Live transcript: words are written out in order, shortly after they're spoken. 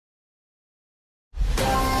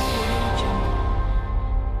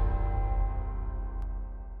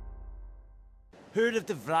Heard of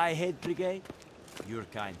the Flyhead Brigade? Your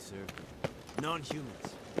kind, sir.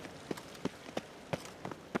 Non-humans.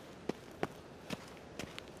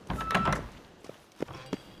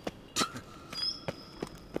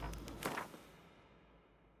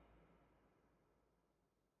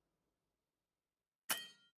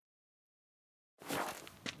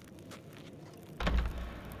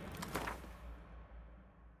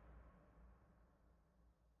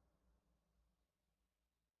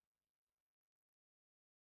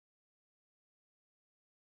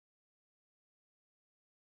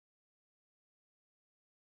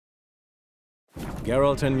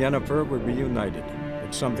 Geralt and Yennefer were reunited,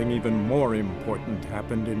 but something even more important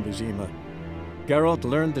happened in Vizima. Geralt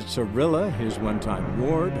learned that Cirilla, his one-time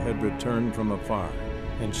ward, had returned from afar,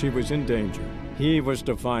 and she was in danger. He was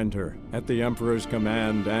to find her, at the Emperor's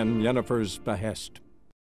command and Yennefer's behest.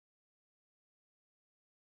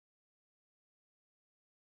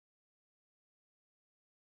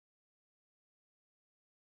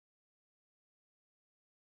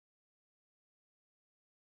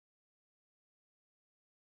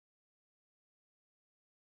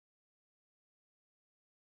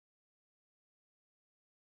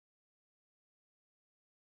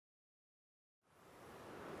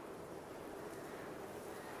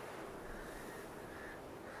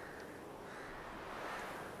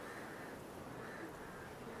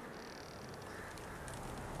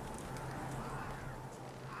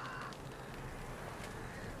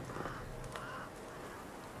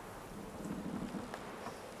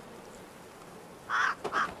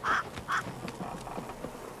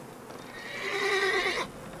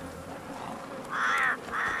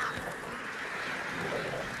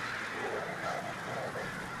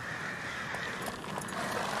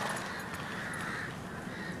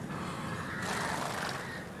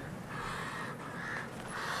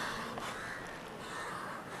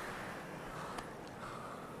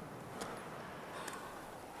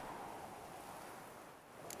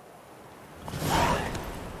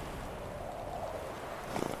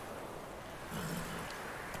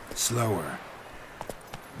 Slower.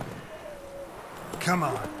 Come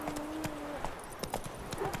on.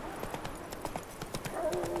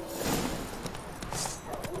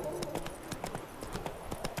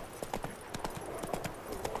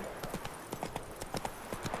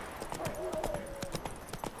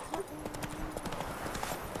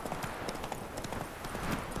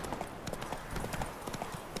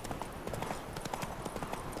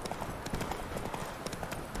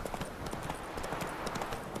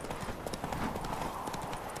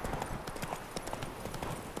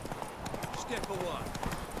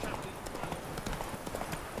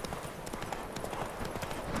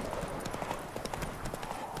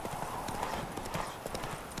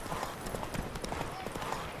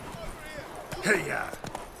 Hey-ya!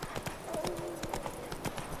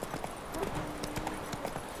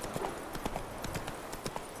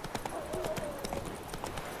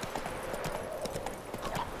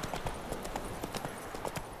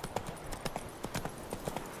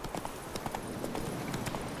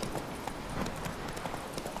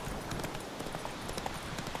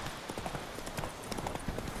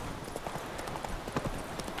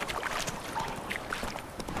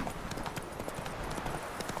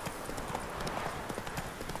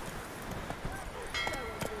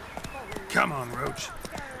 Come on, Roach.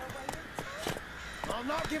 I'll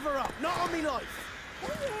not give her up. Not on me life. We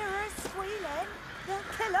hear her squealing. They'll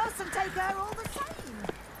kill us and take her all the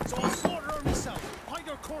same. So I'll slaughter her myself. Hide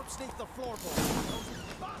her corpse beneath the floorboard.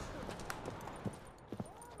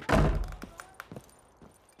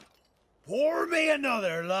 Pour me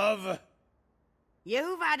another, love.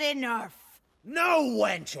 You've had enough. No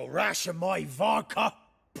wench will ration my vodka.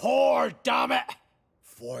 Pour, damn it.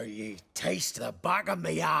 For ye taste the back of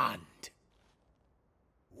me hand.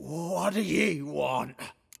 What do ye want?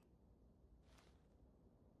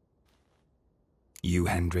 You,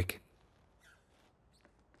 Hendrik?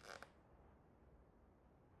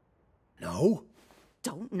 No?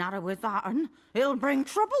 Don't natter with that, un. It'll bring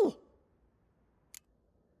trouble.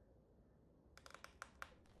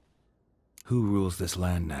 Who rules this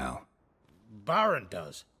land now? Baron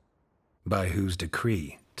does. By whose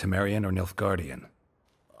decree? Temerian or Nilfgaardian?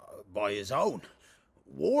 By his own.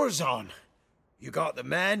 War's on. You got the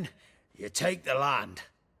men, you take the land.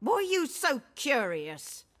 Why are you so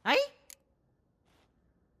curious, eh?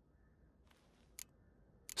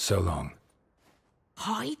 So long.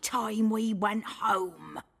 High time we went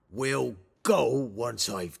home. We'll go once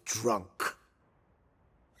I've drunk.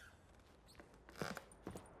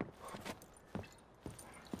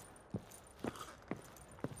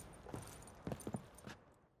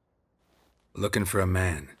 Looking for a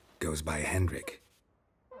man. Goes by Hendrik.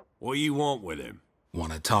 What do you want with him?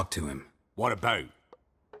 Want to talk to him. What about?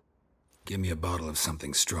 Give me a bottle of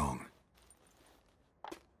something strong.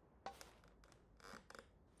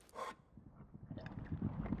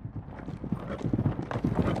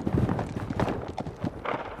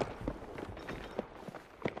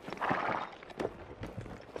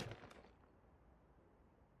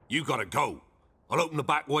 You gotta go. I'll open the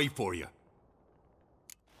back way for you.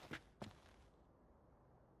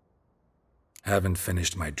 Haven't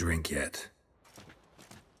finished my drink yet.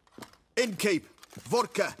 Innkeep,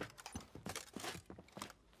 vodka.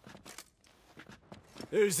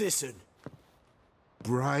 Who's this'n?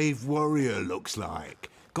 Brave warrior, looks like.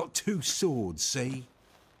 Got 2 swords, see?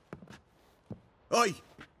 Oi,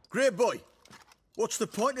 grey boy. What's the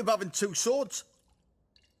point of having 2 swords?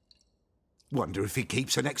 Wonder if he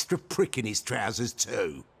keeps an extra prick in his trousers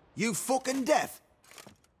too. You fucking deaf?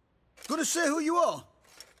 Gonna say who you are?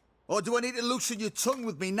 Or do I need to loosen your tongue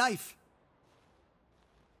with me knife?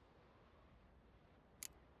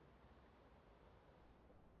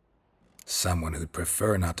 Someone who'd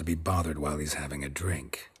prefer not to be bothered while he's having a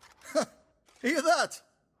drink. Hear that?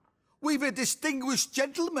 We've a distinguished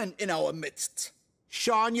gentleman in our midst.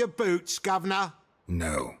 Shine your boots, governor.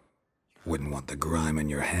 No. Wouldn't want the grime in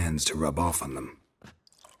your hands to rub off on them.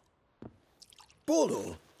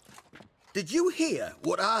 Bolo, did you hear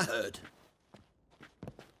what I heard?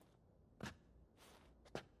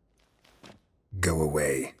 Go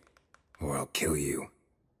away, or I'll kill you.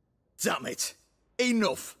 Damn it.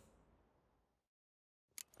 Enough.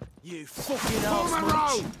 You fucking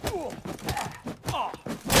ass.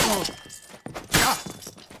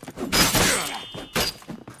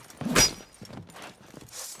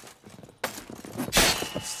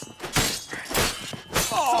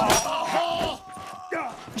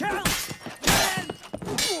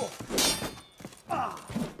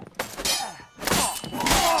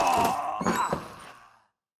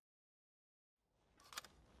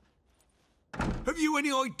 Have you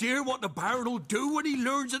any idea what the Baron will do when he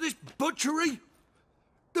learns of this butchery?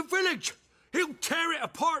 The village! He'll tear it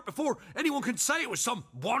apart before anyone can say it was some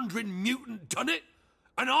wandering mutant done it.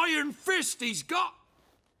 An iron fist he's got.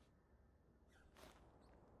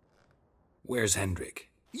 Where's Hendrik?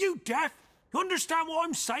 You deaf? You understand what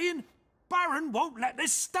I'm saying? Baron won't let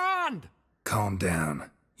this stand. Calm down.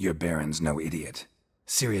 Your Baron's no idiot.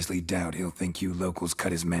 Seriously doubt he'll think you locals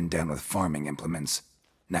cut his men down with farming implements.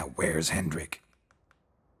 Now where's Hendrik?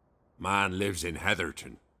 Man lives in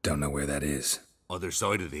Heatherton. Don't know where that is. Other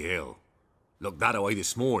side of the hill. Looked that away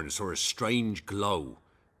this morning, saw a strange glow.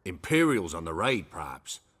 Imperials on the raid,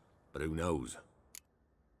 perhaps. But who knows?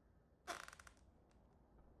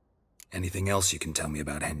 Anything else you can tell me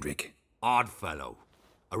about Hendrik? Odd fellow.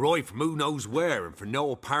 Arrived from who knows where and for no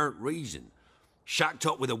apparent reason. Shacked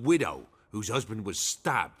up with a widow whose husband was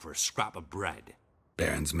stabbed for a scrap of bread.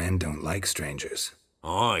 Baron's men don't like strangers.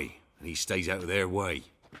 Aye, and he stays out of their way.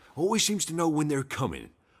 Always seems to know when they're coming.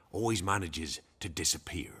 Always manages to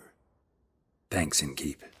disappear. Thanks,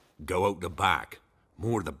 Innkeep. Go out the back.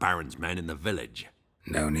 More of the Baron's men in the village.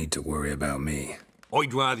 No need to worry about me.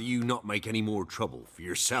 I'd rather you not make any more trouble for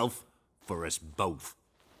yourself, for us both.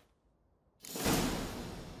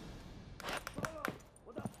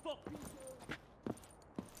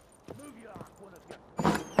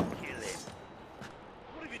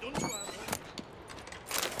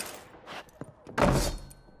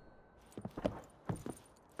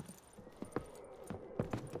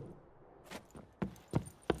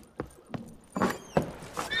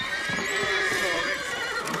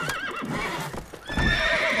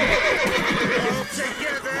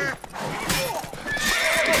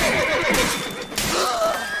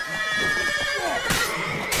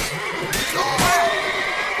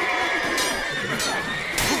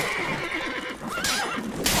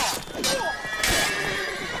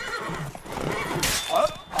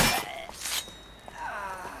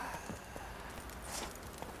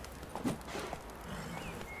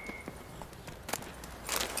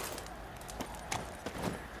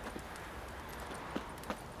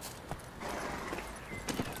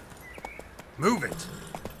 Move it!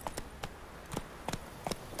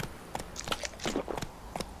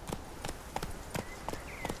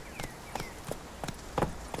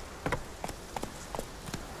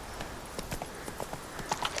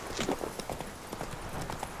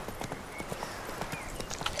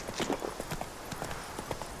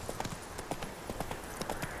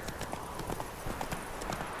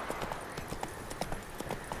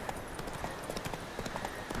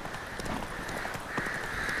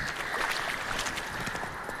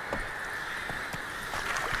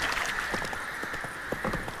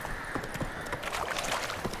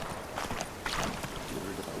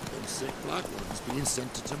 being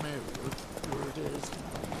sent to America. Where it is.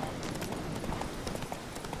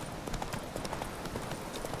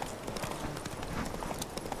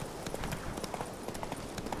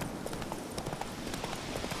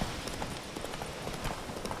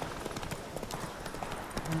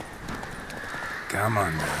 Come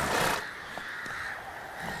on now.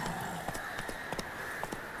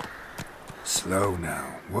 Slow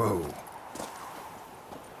now. Whoa.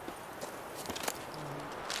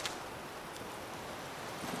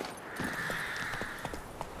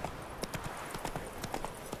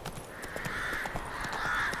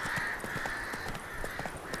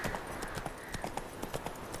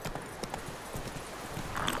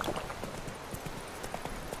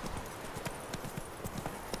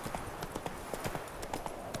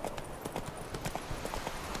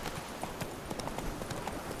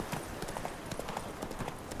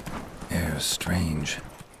 Air's strange,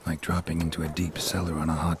 like dropping into a deep cellar on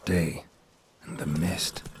a hot day. And the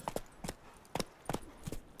mist.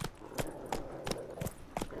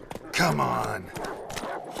 Come on!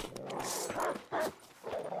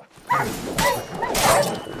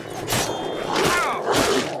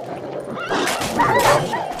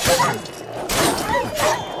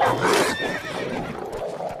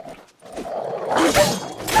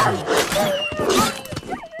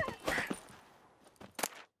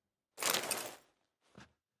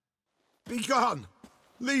 Be gone!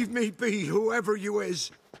 Leave me be, whoever you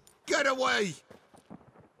is! Get away!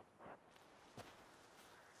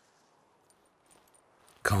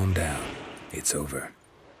 Calm down. It's over.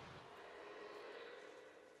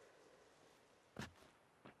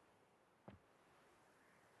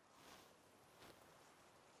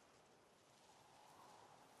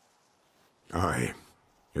 Aye,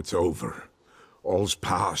 it's over. All's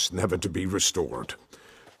past, never to be restored.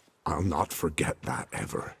 I'll not forget that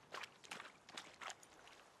ever.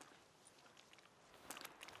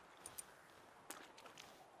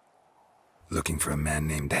 Looking for a man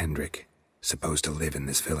named Hendrik, supposed to live in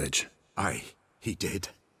this village. Aye, he did.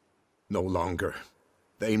 No longer.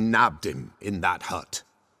 They nabbed him in that hut.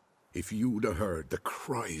 If you'd have heard the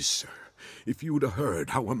cries, sir, if you'd have heard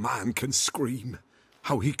how a man can scream,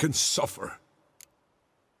 how he can suffer.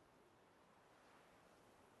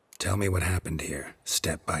 Tell me what happened here,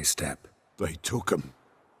 step by step. They took him.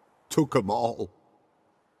 Took 'em all.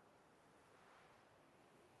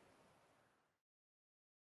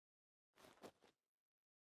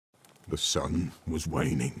 The sun was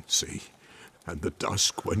waning, see, and the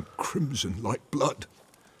dusk went crimson like blood.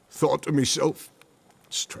 Thought to myself,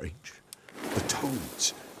 strange, the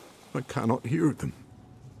toads, I cannot hear them.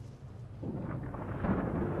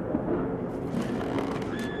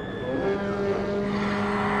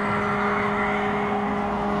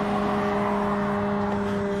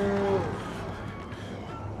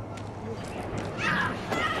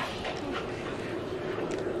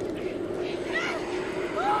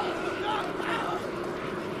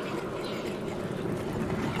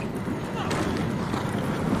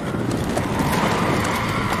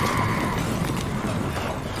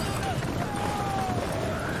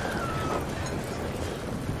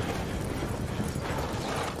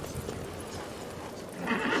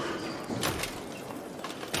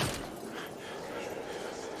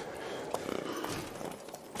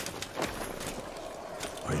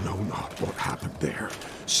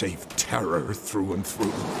 Save terror through and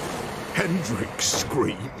through. Hendrik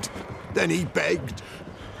screamed. Then he begged.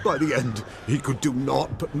 By the end, he could do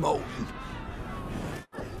naught but moan.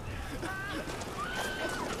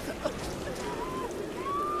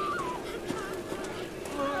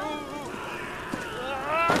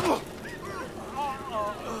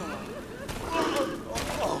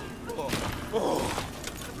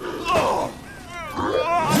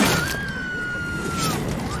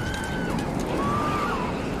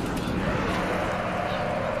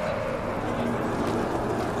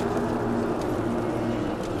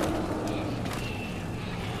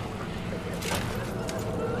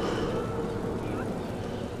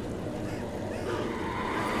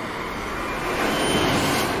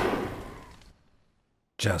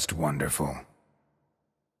 Just wonderful.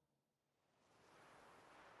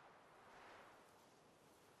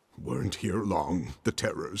 Weren't here long, the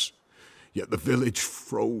terrors. Yet the village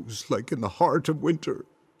froze like in the heart of winter.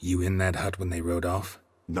 You in that hut when they rode off?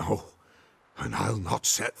 No, and I'll not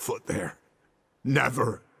set foot there.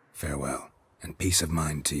 Never. Farewell, and peace of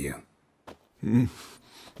mind to you.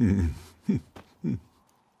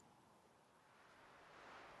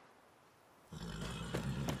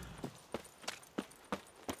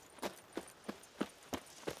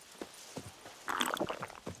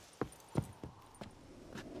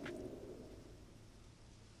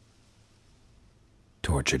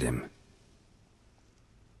 tortured him.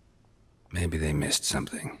 Maybe they missed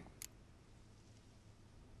something.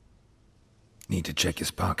 Need to check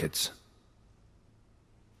his pockets.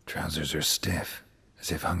 Trousers are stiff,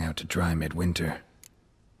 as if hung out to dry midwinter.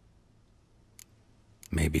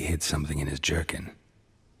 Maybe hid something in his jerkin.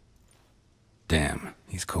 Damn,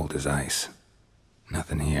 he's cold as ice.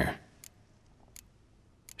 Nothing here.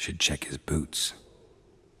 Should check his boots.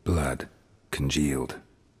 Blood, congealed.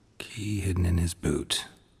 Key hidden in his boot.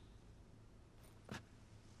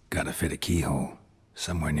 Gotta fit a keyhole.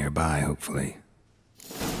 Somewhere nearby, hopefully.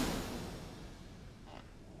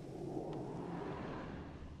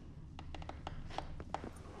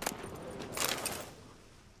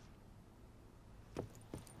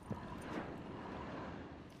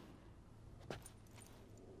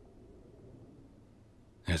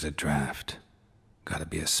 There's a draft. Gotta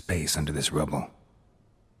be a space under this rubble.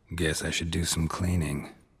 Guess I should do some cleaning.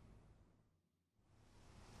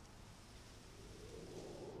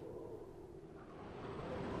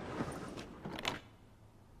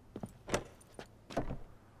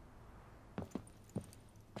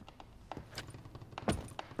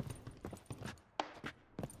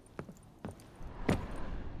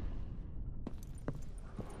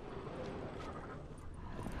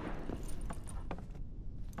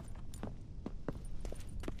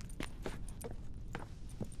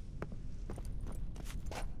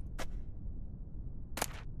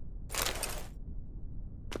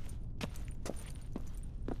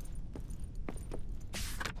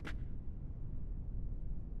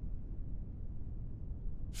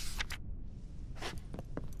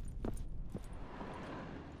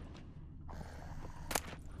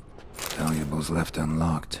 Valuables left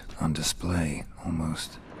unlocked, on display,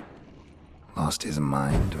 almost. Lost his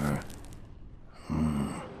mind, or...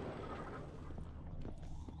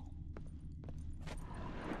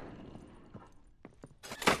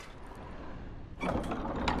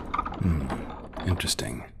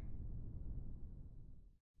 Interesting.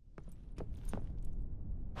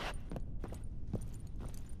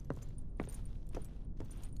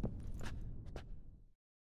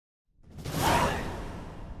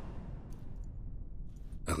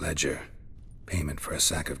 A ledger. Payment for a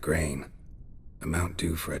sack of grain. Amount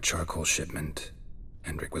due for a charcoal shipment.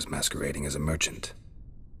 Hendrik was masquerading as a merchant.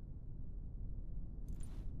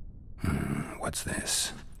 What's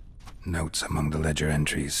this? Notes among the ledger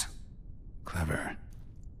entries. Clever.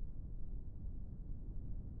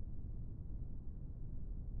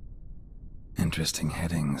 Interesting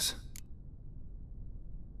headings.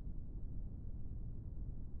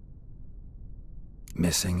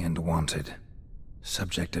 Missing and wanted.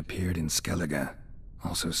 Subject appeared in Skellige,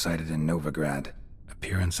 also cited in Novigrad.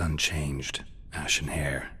 Appearance unchanged. Ashen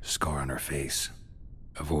hair, scar on her face.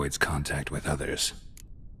 Avoids contact with others.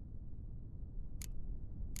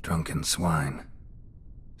 Drunken swine.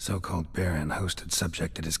 So-called Baron hosted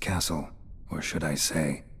subject at his castle, or should I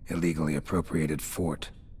say, illegally appropriated fort.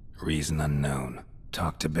 Reason unknown.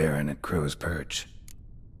 Talked to Baron at Crow's Perch.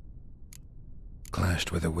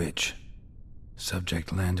 Clashed with a witch.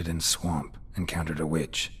 Subject landed in swamp, encountered a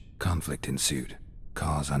witch. Conflict ensued.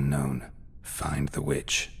 Cause unknown. Find the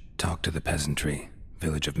witch. Talk to the peasantry.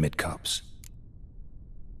 Village of Midcopse.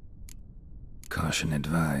 Caution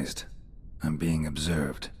advised. I'm being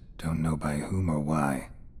observed. Don't know by whom or why.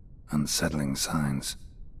 Unsettling signs.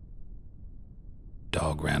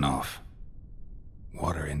 Dog ran off.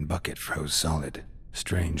 Water in bucket froze solid.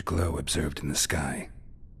 Strange glow observed in the sky.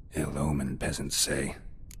 Ill omen, peasants say.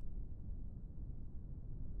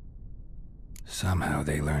 Somehow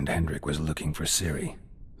they learned Hendrik was looking for Ciri,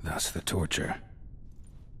 thus the torture.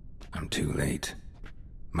 I'm too late.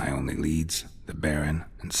 My only leads, the Baron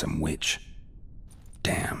and some witch.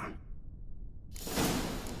 Damn.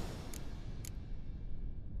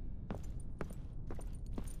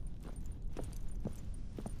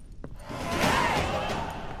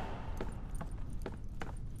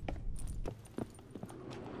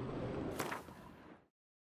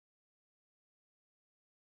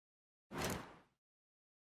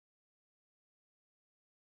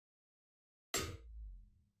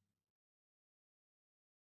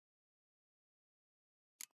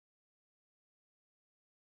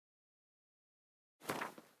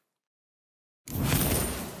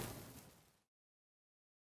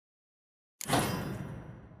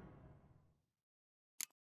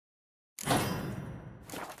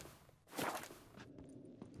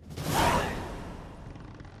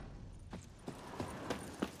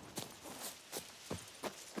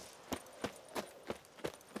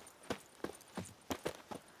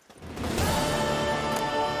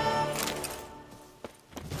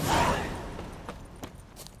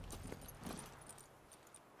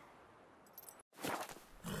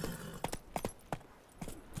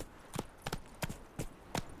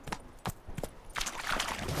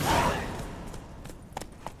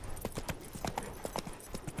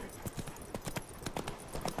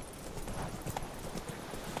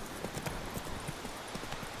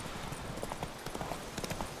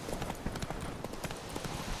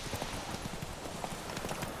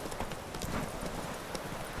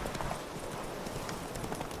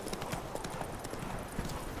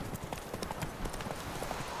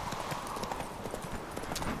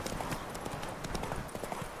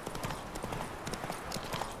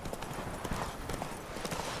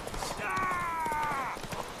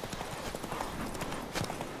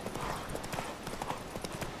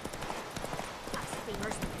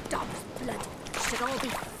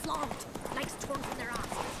 flogged. Legs torn from their asses.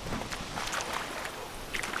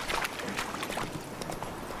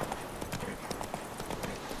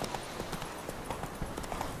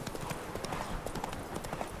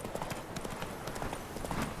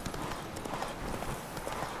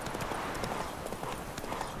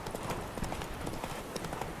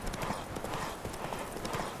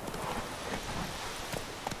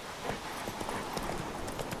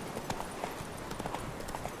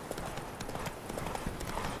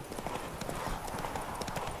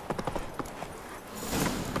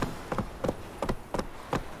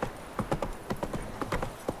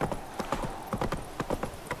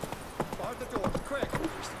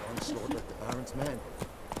 Men.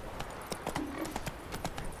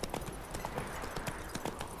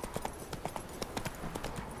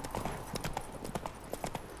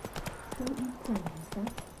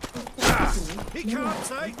 He can't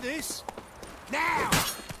take this! Now!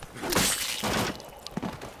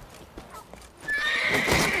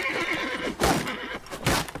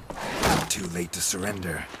 Too late to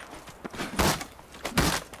surrender.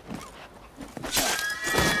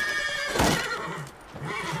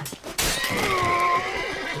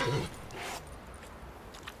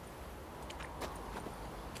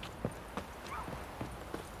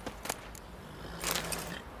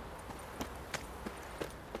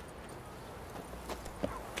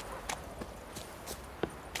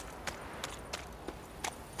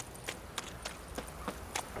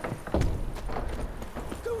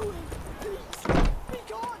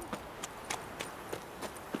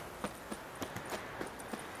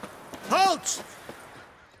 Halt!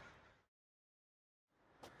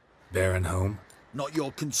 Baron home? Not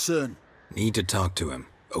your concern. Need to talk to him.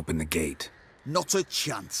 Open the gate. Not a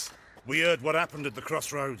chance. We heard what happened at the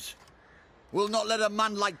crossroads. We'll not let a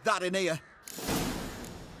man like that in here.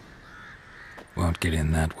 Won't get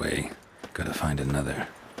in that way. Gotta find another.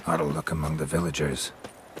 Ought to look among the villagers.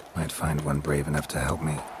 Might find one brave enough to help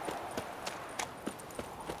me.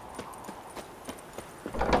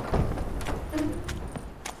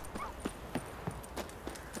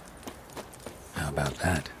 How about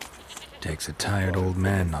that? Takes a tired old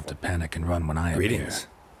man not to panic and run when I appear.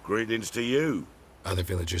 Greetings to you. Other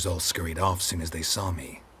villagers all scurried off soon as they saw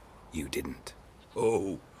me. You didn't.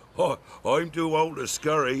 Oh, I'm too old to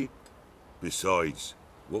scurry. Besides,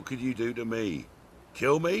 what could you do to me?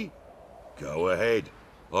 Kill me? Go ahead.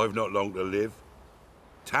 I've not long to live.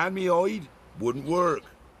 Tan me hide? Wouldn't work.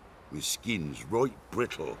 My skin's right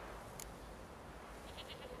brittle.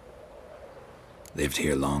 Lived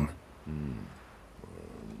here long?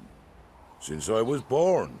 Since I was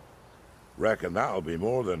born. Reckon that'll be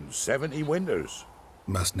more than 70 winters.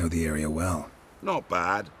 Must know the area well. Not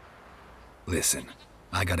bad. Listen,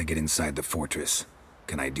 I gotta get inside the fortress.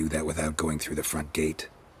 Can I do that without going through the front gate?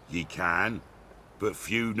 Ye can, but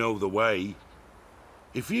few know the way.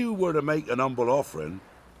 If you were to make an humble offering,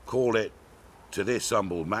 call it, to this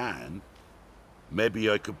humble man, maybe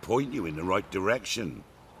I could point you in the right direction.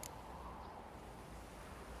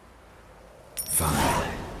 Fine.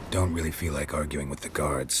 Don't really feel like arguing with the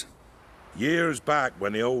guards. Years back,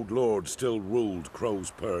 when the old lord still ruled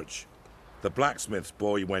Crow's Perch, the blacksmith's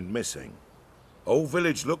boy went missing. Whole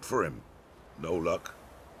village looked for him. No luck.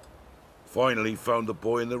 Finally found the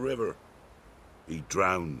boy in the river. He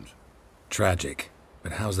drowned. Tragic.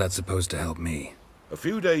 But how's that supposed to help me? A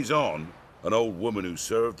few days on, an old woman who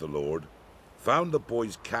served the lord found the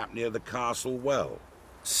boy's cap near the castle well.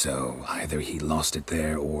 So, either he lost it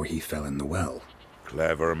there or he fell in the well.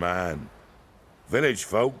 Clever man. Village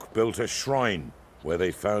folk built a shrine where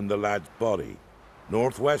they found the lad's body,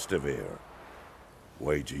 northwest of here.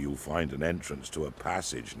 Wager you'll find an entrance to a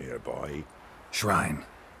passage nearby. Shrine?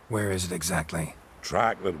 Where is it exactly?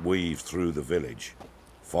 Track that weaves through the village.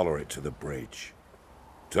 Follow it to the bridge.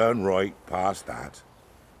 Turn right past that.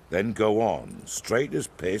 Then go on, straight as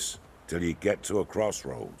piss, till you get to a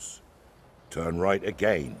crossroads. Turn right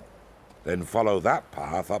again. Then follow that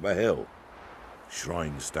path up a hill.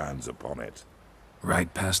 Shrine stands upon it.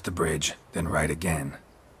 Right past the bridge, then right again.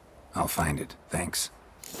 I'll find it, thanks.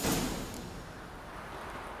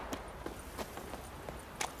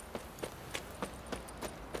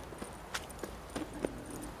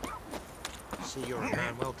 See, you're a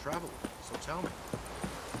man well traveled, so tell me.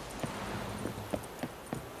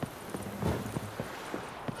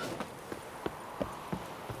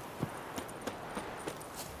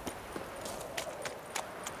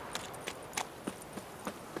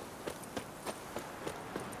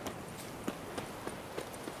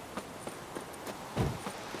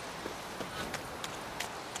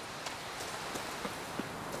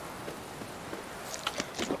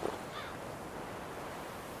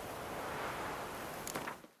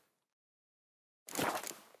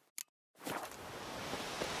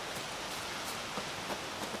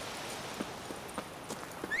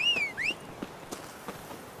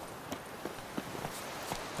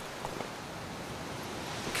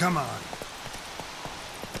 Come on.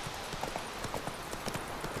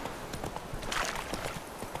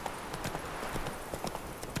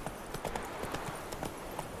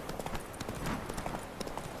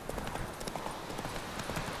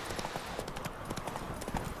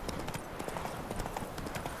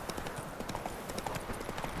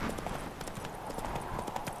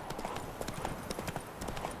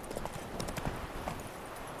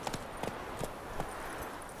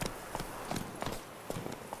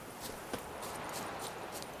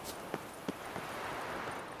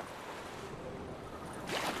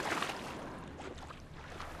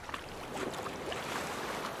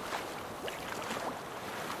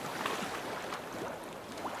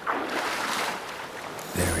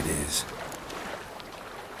 There it is.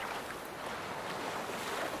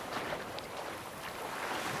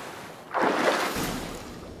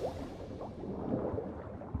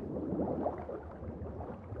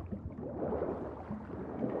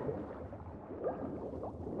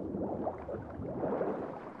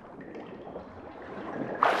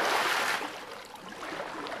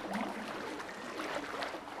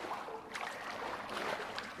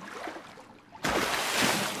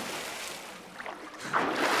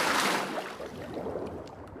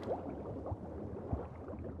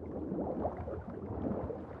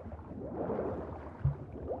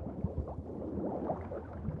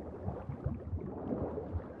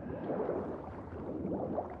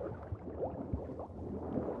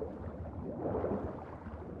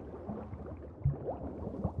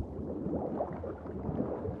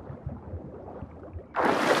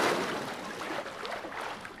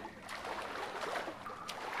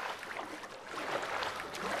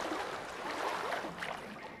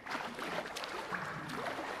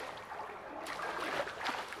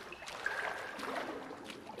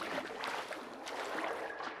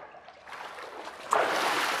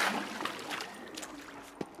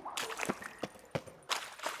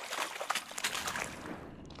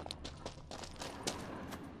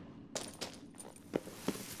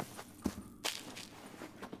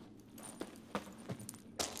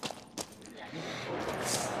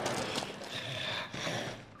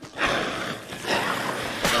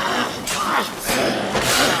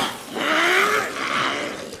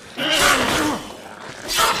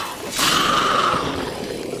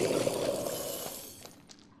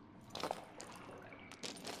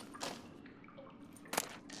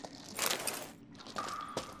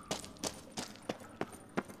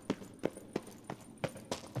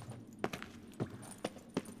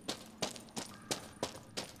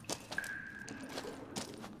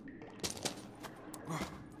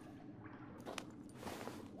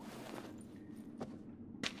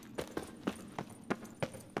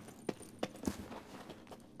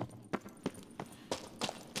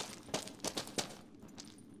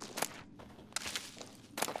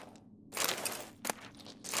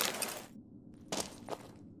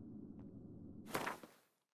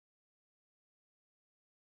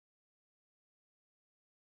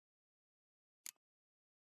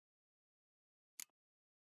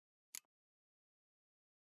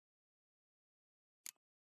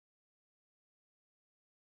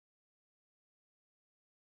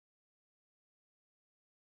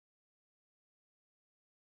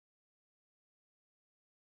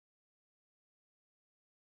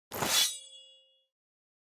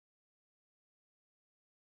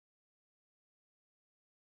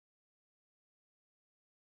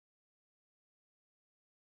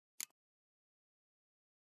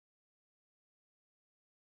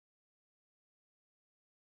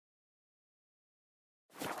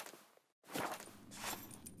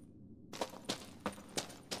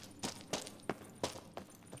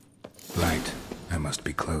 Light. I must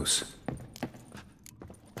be close.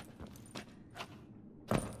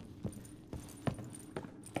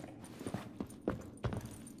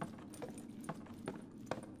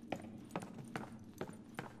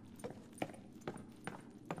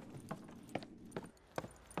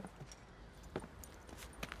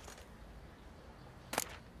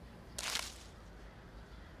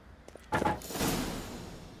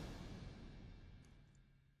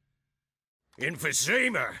 In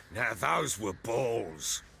Vizima, now those were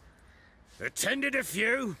balls. Attended a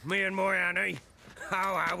few, me and my Annie.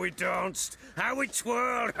 Oh, how we danced, how we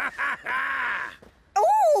twirled, ha ha ha!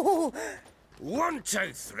 Ooh! 1,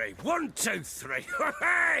 2, 3, 1, 2, 3,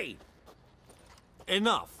 hey!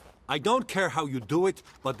 Enough. I don't care how you do it,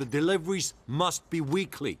 but the deliveries must be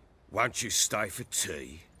weekly. Won't you stay for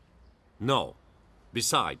tea? No.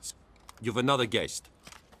 Besides, you've another guest.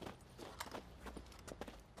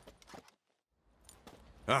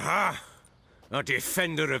 Aha! A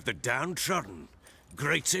defender of the downtrodden.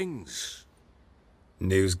 Greetings.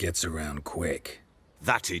 News gets around quick.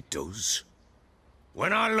 That it does.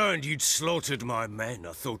 When I learned you'd slaughtered my men,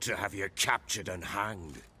 I thought to have you captured and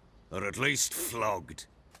hanged. Or at least flogged.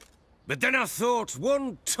 But then I thought,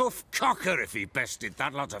 one tough cocker if he bested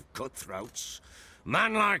that lot of cutthroats.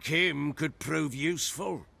 Man like him could prove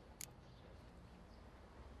useful.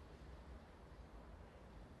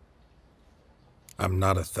 I'm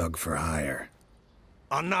not a thug for hire.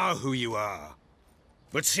 I know who you are.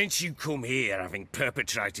 But since you come here having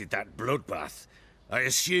perpetrated that bloodbath, I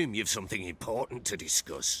assume you've something important to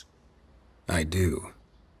discuss. I do.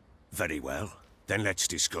 Very well. Then let's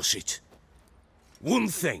discuss it. One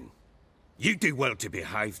thing. You do well to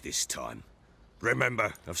behave this time.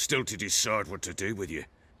 Remember, I've still to decide what to do with you.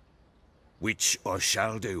 Which I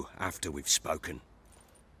shall do after we've spoken.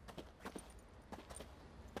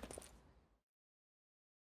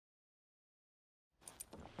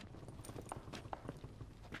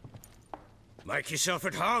 Make yourself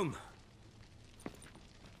at home.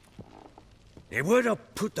 Now, where'd I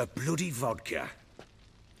put the bloody vodka?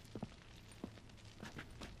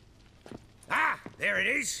 Ah, there it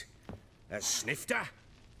is. A snifter.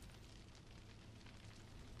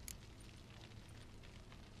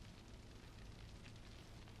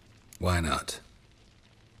 Why not?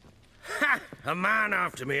 Ha! A man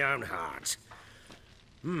after my own heart.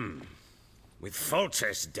 With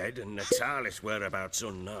Foltest dead and Natalis' whereabouts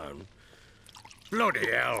unknown.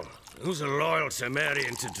 Bloody hell. Who's a loyal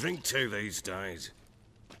Temerian to drink to these days?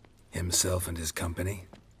 Himself and his company?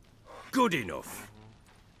 Good enough.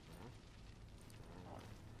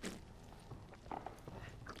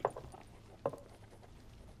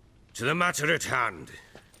 To the matter at hand.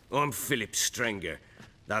 I'm Philip Strenger,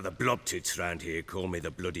 though the blobtits round here call me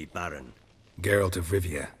the Bloody Baron. Geralt of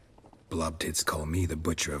Rivia. Blobtits call me the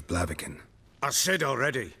Butcher of Blaviken. I said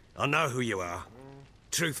already, I know who you are.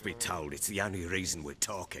 Truth be told, it's the only reason we're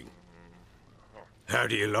talking. How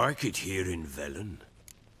do you like it here in Velen?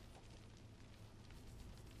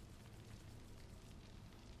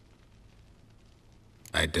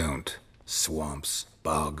 I don't. Swamps,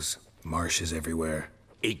 bogs, marshes everywhere.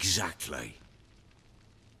 Exactly.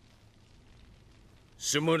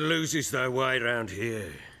 Someone loses their way round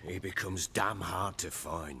here, he becomes damn hard to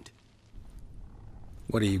find.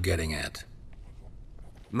 What are you getting at?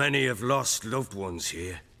 Many have lost loved ones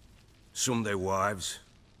here. Some their wives,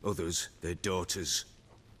 others their daughters.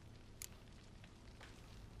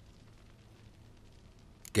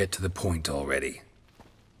 Get to the point already.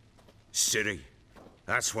 Ciri,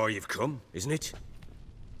 that's why you've come, isn't it?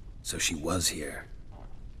 So she was here.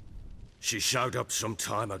 She showed up some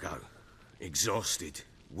time ago. Exhausted,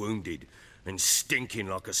 wounded, and stinking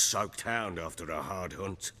like a soaked hound after a hard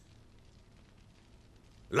hunt.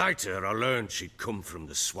 Later, I learned she'd come from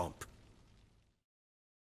the swamp.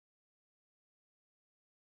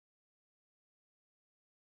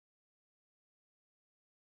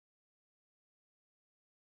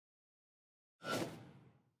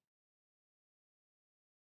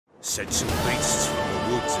 Said some beasts from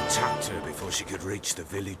the woods attacked her before she could reach the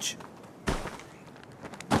village.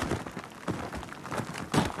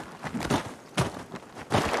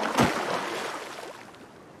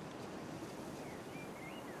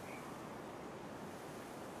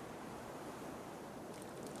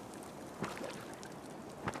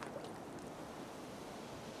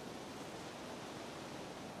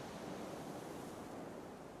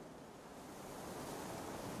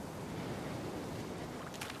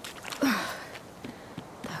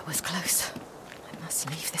 That was close. I must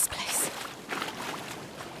leave this place.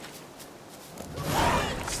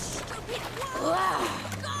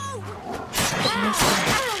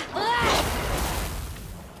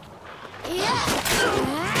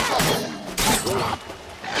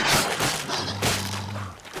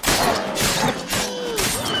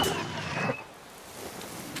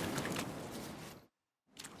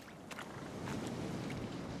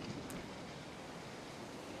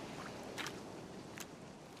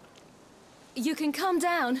 You can calm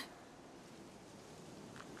down.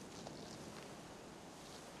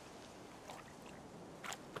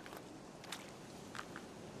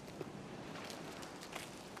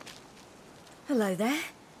 Hello there.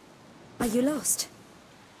 Are you lost?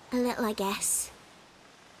 A little, I guess.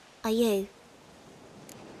 Are you?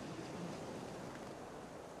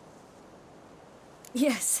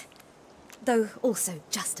 Yes. Though also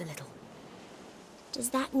just a little.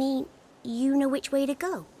 Does that mean you know which way to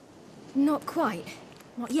go? Not quite.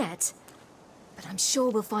 Not yet. But I'm sure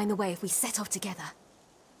we'll find the way if we set off together.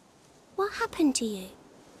 What happened to you?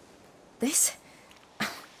 This?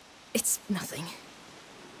 It's nothing.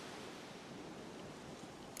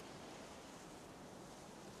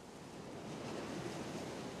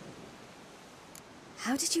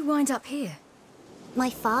 How did you wind up here? My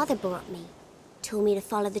father brought me. Told me to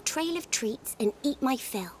follow the trail of treats and eat my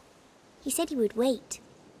fill. He said he would wait.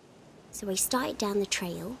 So I started down the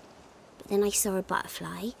trail, but then I saw a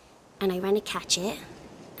butterfly, and I ran to catch it,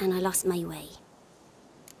 and I lost my way.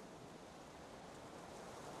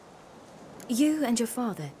 You and your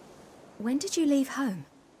father, when did you leave home?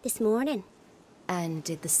 This morning. And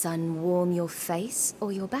did the sun warm your face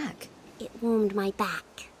or your back? It warmed my back.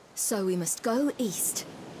 So we must go east.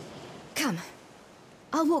 Come,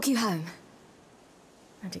 I'll walk you home.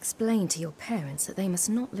 And explain to your parents that they must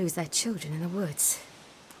not lose their children in the woods.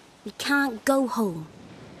 We can't go home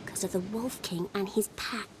because of the Wolf King and his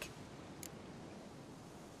pack.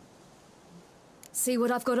 See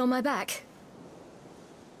what I've got on my back?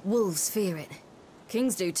 Wolves fear it.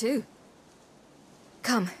 Kings do too.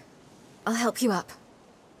 Come, I'll help you up.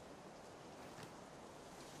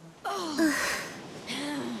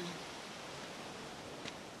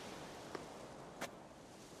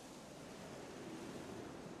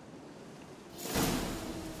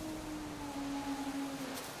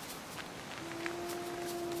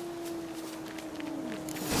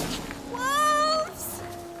 Wolves!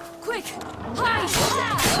 Quick, hide!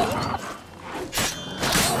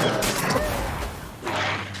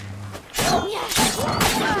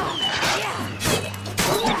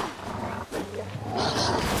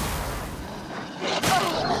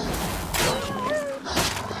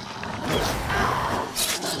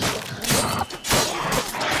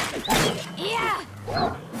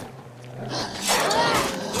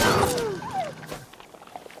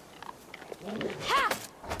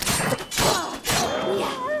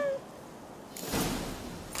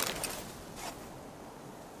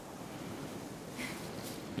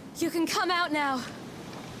 You can come out now.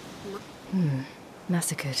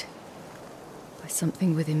 Massacred by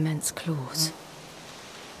something with immense claws.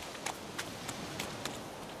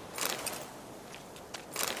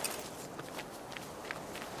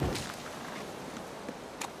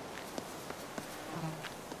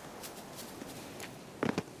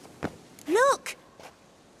 Look!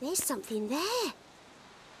 There's something there.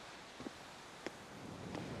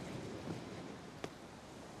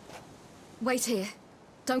 Wait here.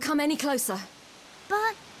 Don't come any closer.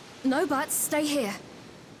 But... No buts. Stay here.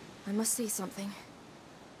 I must see something.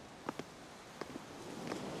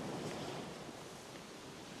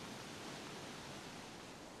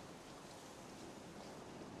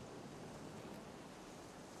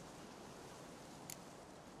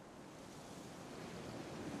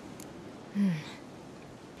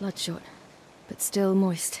 Bloodshot, but still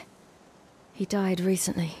moist. He died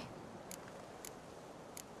recently.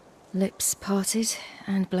 Lips parted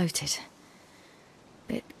and bloated.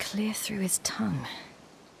 Bit clear through his tongue.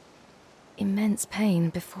 Immense pain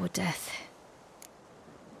before death.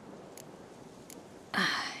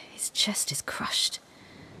 His chest is crushed.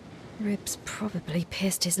 Ribs probably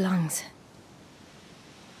pierced his lungs.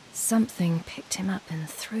 Something picked him up and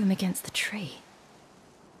threw him against the tree.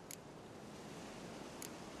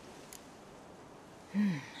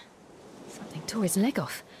 Something tore his leg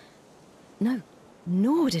off. No,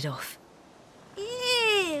 gnawed it off.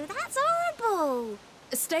 Ew, that's horrible!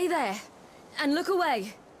 Stay there, and look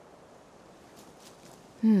away.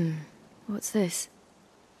 What's this?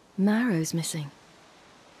 Marrow's missing.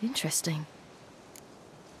 Interesting.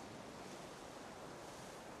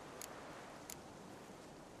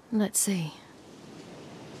 Let's see.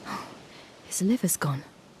 His liver's gone.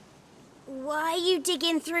 Why are you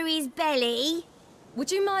digging through his belly?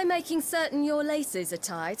 Would you mind making certain your laces are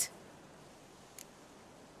tied?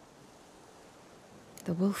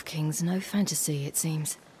 The Wolf King's no fantasy, it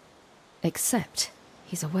seems. Except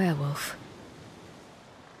he's a werewolf.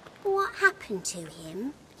 What happened to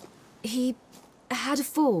him? He had a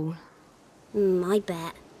fall. I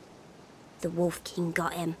bet. The Wolf King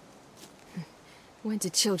got him. When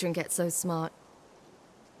did children get so smart?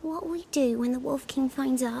 What'll we do when the Wolf King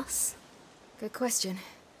finds us? Good question.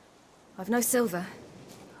 I've no silver,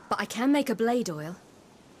 but I can make a blade oil.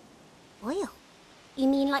 Oil? You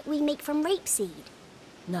mean like we make from rapeseed?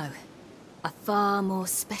 No, a far more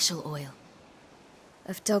special oil.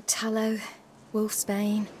 Of dog tallow, wolf's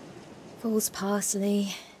bane, fool's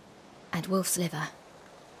parsley, and wolf's liver.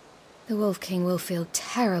 The Wolf King will feel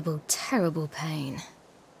terrible, terrible pain.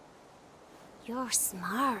 You're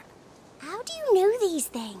smart. How do you know these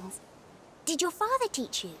things? Did your father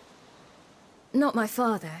teach you? Not my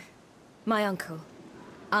father. My uncle.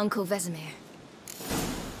 Uncle Vesemir.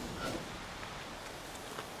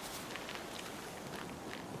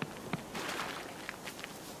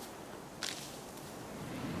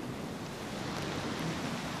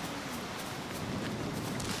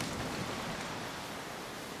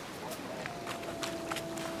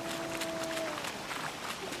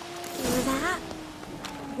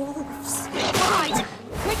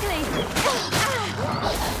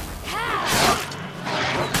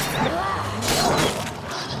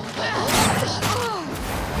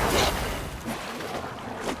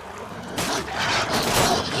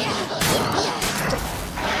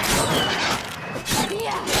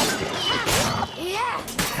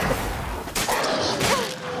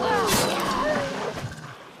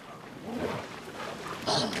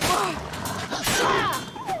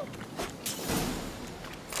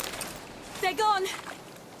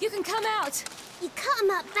 out! You cut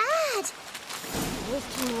him up bad. The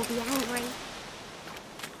Wolf King will be angry.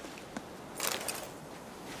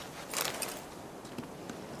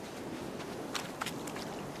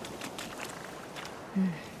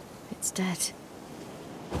 It's dead.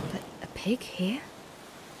 But a pig here?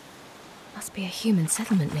 Must be a human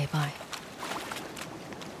settlement nearby.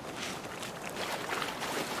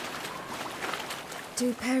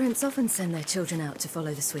 Do parents often send their children out to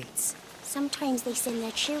follow the sweets? Sometimes they send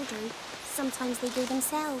their children, sometimes they do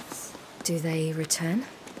themselves. Do they return?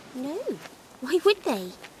 No. Why would they?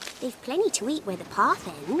 They've plenty to eat where the path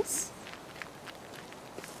ends.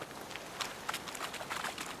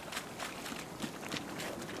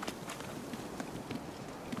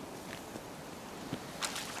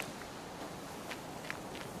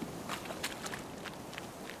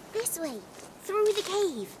 This way, through the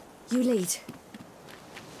cave. You lead.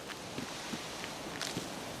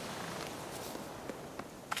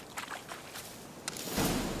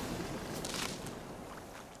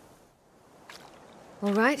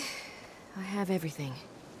 All right, I have everything.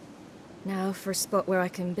 Now for a spot where I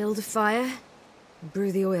can build a fire and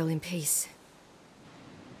brew the oil in peace.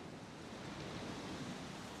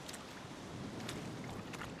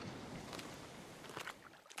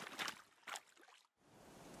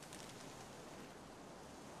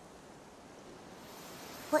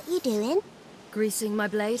 What you doing? Greasing my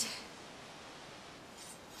blade.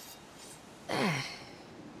 There.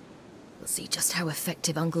 We'll see just how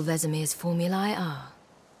effective Uncle Vesemir's formulae are.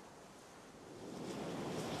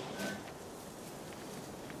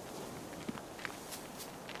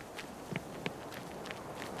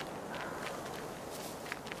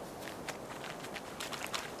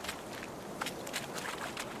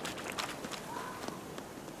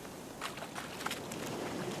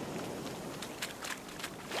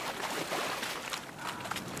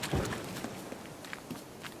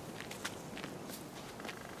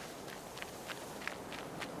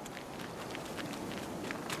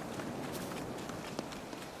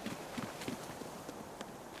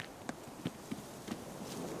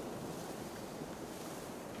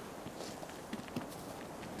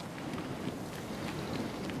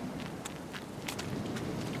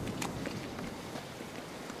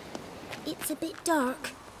 It's a bit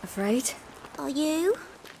dark. Afraid? Are you?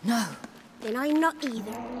 No. Then I'm not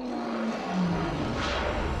either.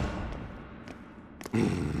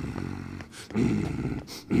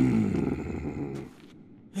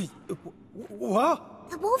 What?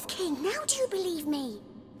 The Wolf King, now do you believe me?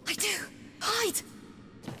 I do. Hide!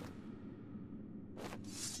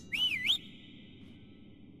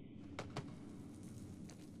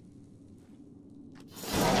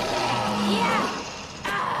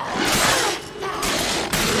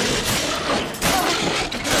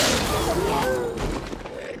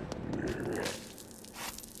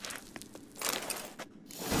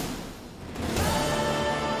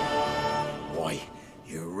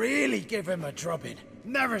 Give him a drubbing.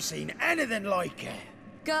 Never seen anything like it.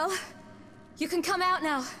 Girl, you can come out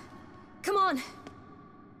now. Come on.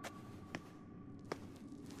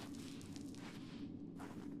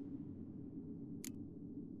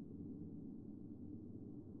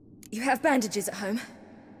 You have bandages at home?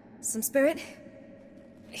 Some spirit?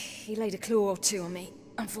 He laid a claw or two on me,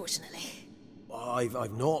 unfortunately. I've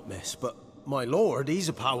not, miss, but my lord, he's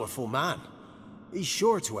a powerful man. He's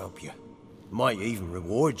sure to help you. Might even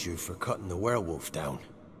reward you for cutting the werewolf down.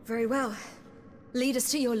 Very well. Lead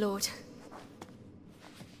us to your lord.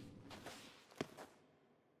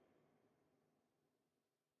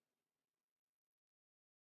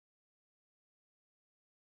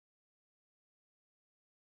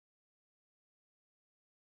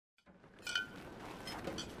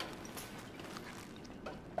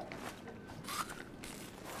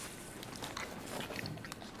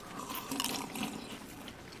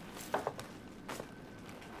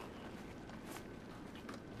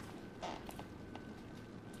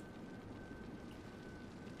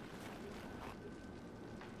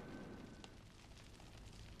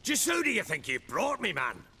 Just who do you think you brought me,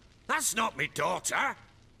 man? That's not me daughter.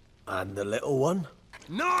 And the little one?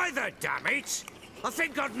 Neither, damn it! I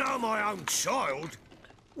think I'd know my own child.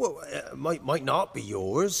 Well, might not be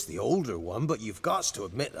yours, the older one, but you've got to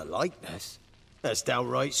admit the likeness. That's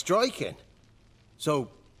downright striking. So,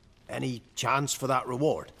 any chance for that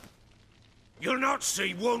reward? You'll not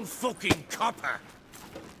see one fucking copper.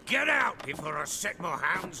 Get out before I set my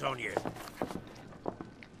hounds on you.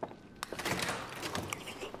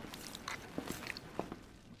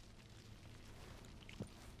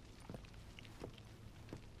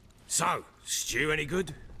 So, stew any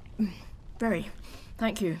good? Very.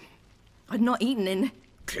 Thank you. I'd not eaten in...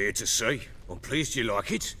 Clear to see. I'm pleased you like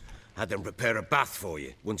it. Had them prepare a bath for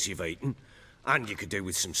you once you've eaten, and you could do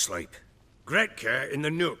with some sleep. Gretka in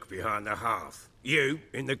the nook behind the hearth. You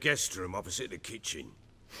in the guest room opposite the kitchen.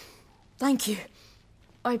 Thank you.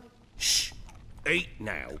 Shh. Eat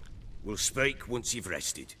now. We'll speak once you've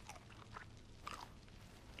rested.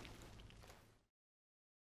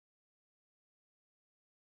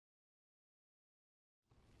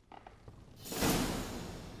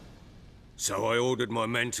 So I ordered my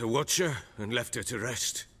men to watch her and left her to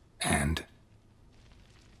rest. And?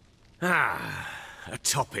 A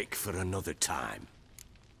topic for another time.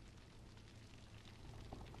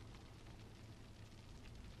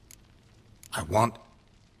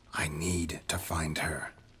 I need to find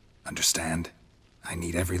her. Understand? I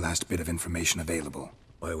need every last bit of information available.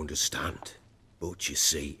 I understand. But you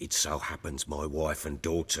see, it so happens my wife and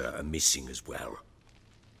daughter are missing as well.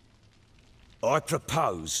 I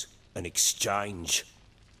propose an exchange.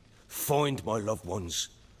 Find my loved ones,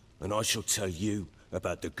 and I shall tell you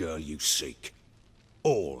about the girl you seek.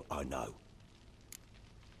 All I know.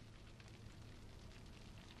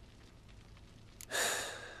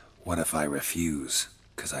 What if I refuse?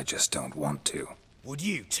 'Cause I just don't want to. Would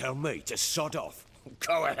you tell me to sod off?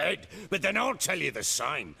 Go ahead, but then I'll tell you the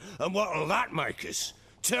same. And what'll that make us?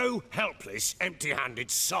 Two helpless,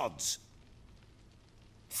 empty-handed sods.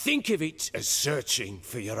 Think of it as searching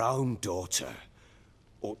for your own daughter.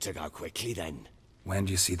 Ought to go quickly then. When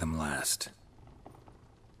do you see them last?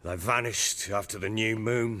 They vanished after the new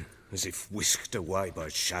moon, as if whisked away by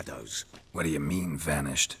shadows. What do you mean,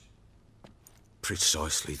 vanished?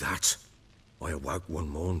 Precisely that. I awoke one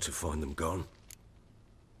morn to find them gone.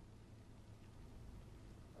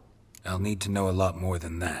 I'll need to know a lot more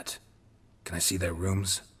than that. Can I see their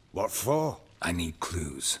rooms? What for? I need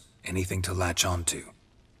clues. Anything to latch onto.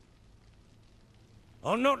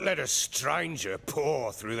 I'll not let a stranger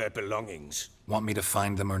pore through their belongings. Want me to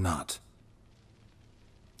find them or not?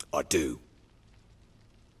 I do.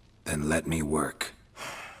 Then let me work.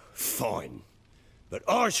 Fine. But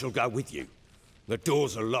I shall go with you. The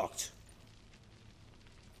doors are locked.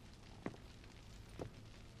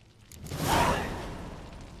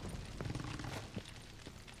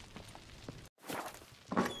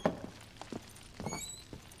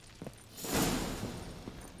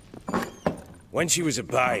 When she was a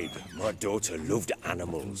babe, my daughter loved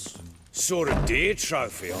animals. Saw a deer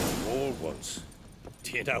trophy on the wall once.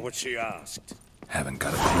 Do you know what she asked? Haven't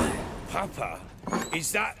got a clue. Papa,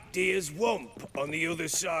 is that deer's wump on the other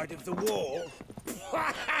side of the wall?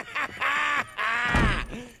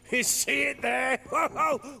 You see it there?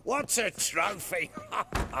 What's a trophy?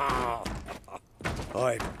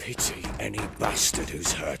 I pity any bastard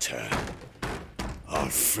who's hurt her. I'll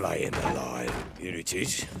flay him alive. Here it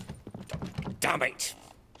is. Damn it!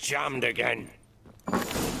 Jammed again.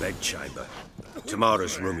 Bedchamber.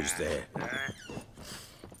 Tamara's room is there.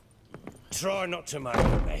 Try not to make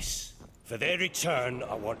a mess. For their return,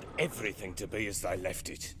 I want everything to be as they left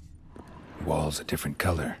it. Walls a different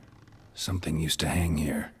color. Something used to hang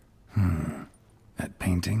here. That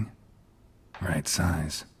painting? Right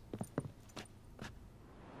size.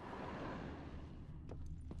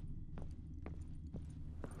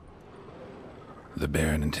 The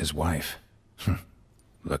Baron and his wife.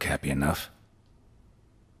 Look happy enough.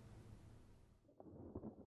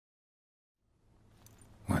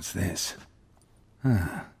 What's this?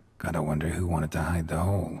 Gotta wonder who wanted to hide the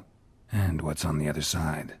hole. And what's on the other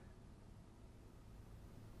side.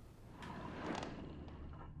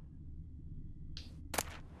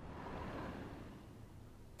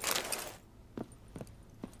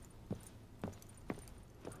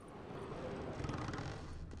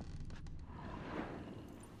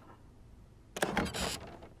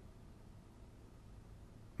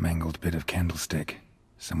 Mangled bit of candlestick.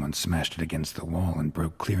 Someone smashed it against the wall and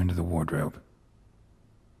broke clear into the wardrobe.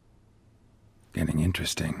 Getting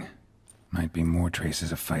interesting. Might be more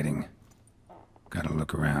traces of fighting. Gotta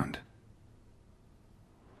look around.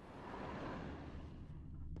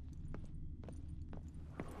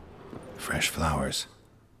 Fresh flowers.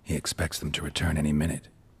 He expects them to return any minute.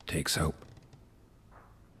 Takes hope.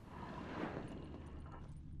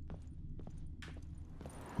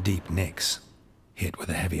 Deep nicks. Hit with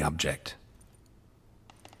a heavy object.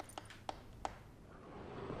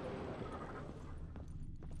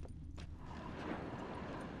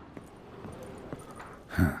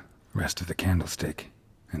 Rest of the candlestick.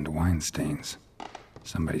 And wine stains.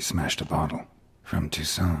 Somebody smashed a bottle. From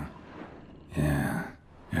Toussaint. Yeah,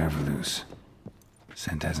 Erveloos.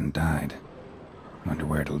 Scent hasn't died. Wonder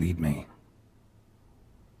where it'll lead me.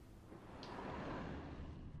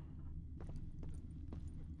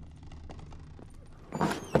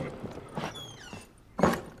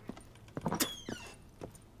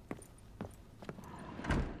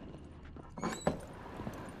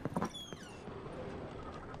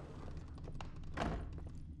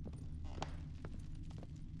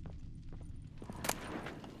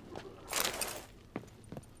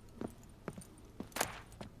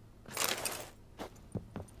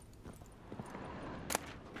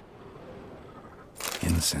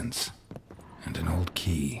 incense. And an old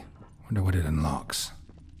key. Wonder what it unlocks.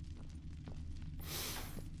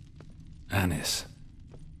 Anise.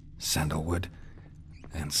 Sandalwood.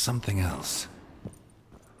 And something else.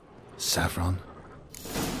 Saffron?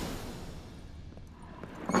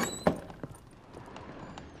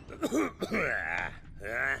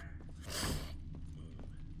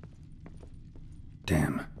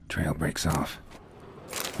 Damn, trail breaks off.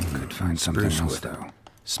 Could find something else, though.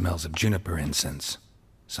 Smells of juniper incense.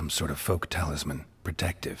 Some sort of folk talisman.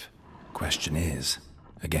 Protective. Question is,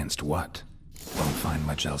 against what? Won't find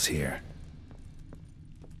much else here.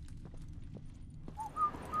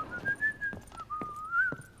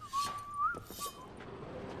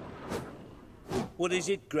 What is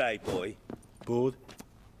it, Grey Boy? Bored?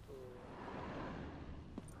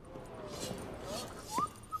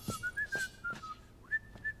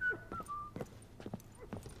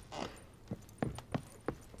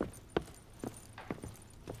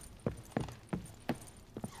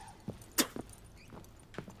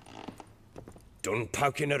 Done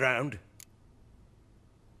poking around?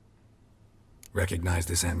 Recognize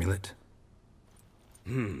this amulet?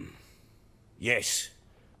 Yes.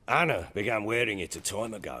 Anna began wearing it a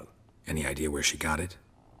time ago. Any idea where she got it?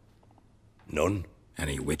 None.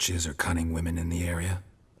 Any witches or cunning women in the area?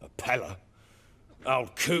 A Pella.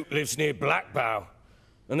 Old Coot lives near Blackbow.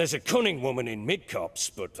 And there's a cunning woman in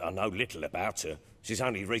Midcopse, but I know little about her. She's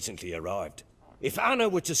only recently arrived. If Anna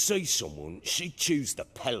were to see someone, she'd choose the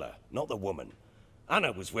Pella, not the woman.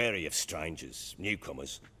 Anna was wary of strangers,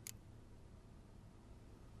 newcomers.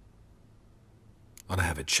 Ought to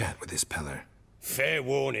have a chat with this Peller. Fair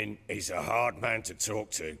warning, he's a hard man to talk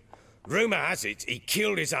to. Rumour has it he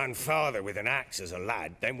killed his own father with an axe as a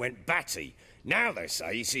lad, then went batty. Now they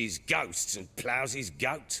say he sees ghosts and ploughs his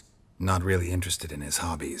goat. Not really interested in his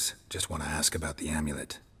hobbies. Just want to ask about the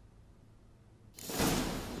amulet.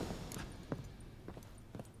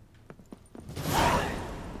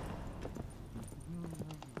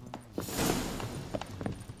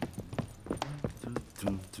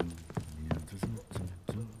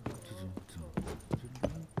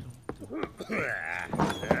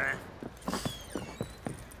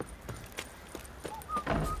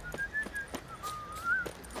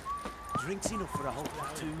 Drinks enough for a whole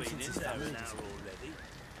platoon since his family already.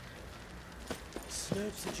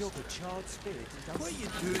 Slurps a jug of charred spirit and does... What are you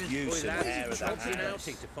doing? You some hair of that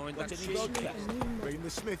outing to find that vodka. Bring the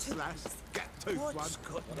Smiths, lass. Get tooth one.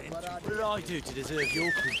 What did I do to deserve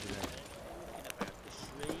your company?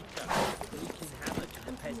 Leaking hammer to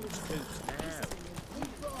the peasants' boots now.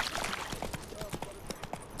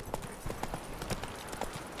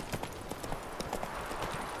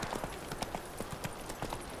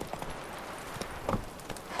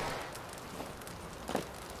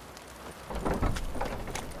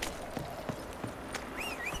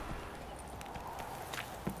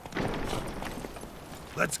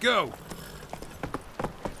 Let's go.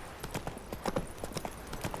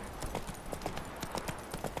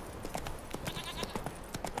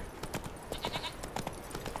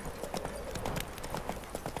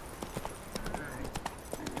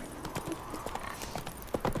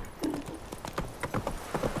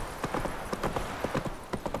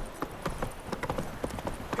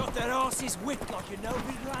 Got their asses whipped like a no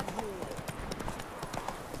big lad here.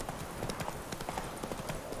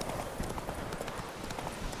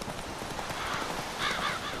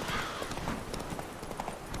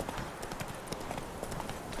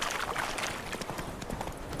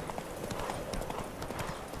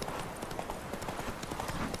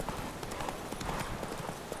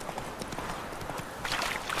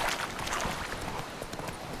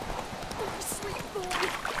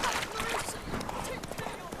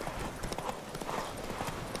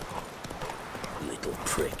 Little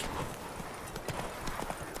prick.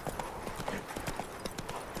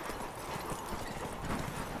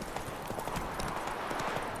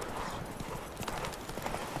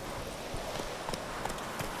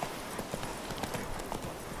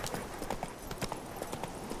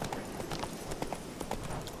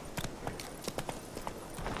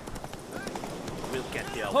 We'll get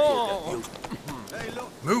the old Hey,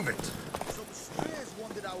 look. Move it. Some strays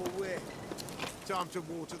wandered our way. Time to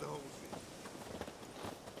water the horses.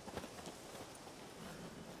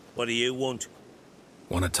 What do you want?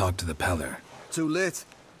 Want to talk to the Peller. Too late.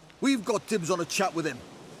 We've got dibs on a chat with him.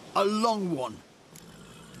 A long one.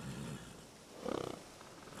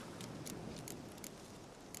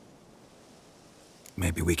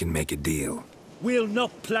 Maybe we can make a deal. We'll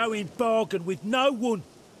not plough in bargain with no one.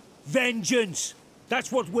 Vengeance.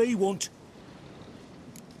 That's what we want.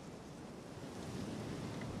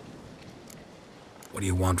 What do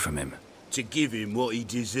you want from him? to give him what he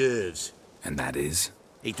deserves. And that is?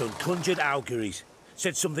 He done conjured auguries.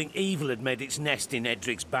 Said something evil had made its nest in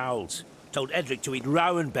Edric's bowels. Told Edric to eat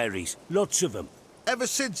rowan berries, lots of them. Ever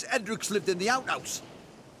since Edric's lived in the outhouse.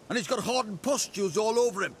 And he's got hardened pustules all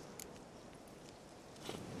over him.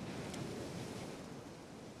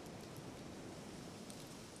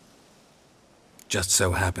 Just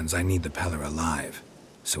so happens I need the Peller alive.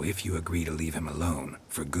 So if you agree to leave him alone,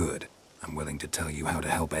 for good, I'm willing to tell you how to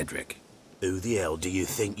help Edric. Who the hell do you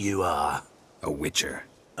think you are? A witcher.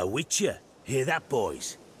 A witcher? Hear that,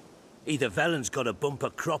 boys? Either Velen's got a bumper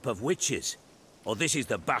crop of witches, or this is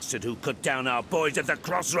the bastard who cut down our boys at the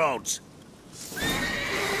crossroads.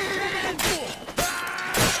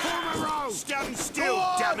 Stand still,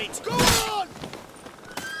 damn it! Go on!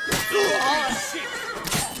 Oh, shit!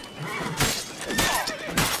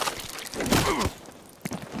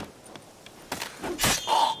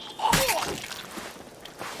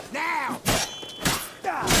 Now!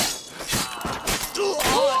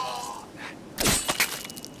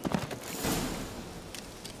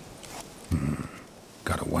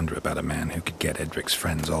 Gotta wonder about a man who could get Edric's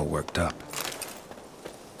friends all worked up.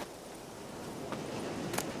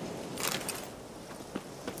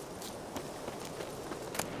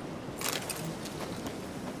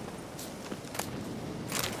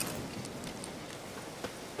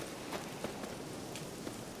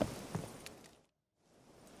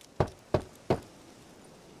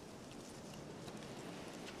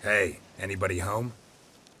 Hey, anybody home?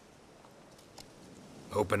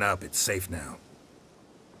 Open up, it's safe now.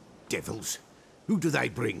 Devils, who do they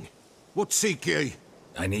bring? What seek ye?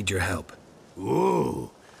 I need your help.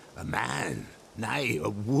 Oh, a man, nay, a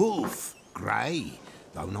wolf, grey,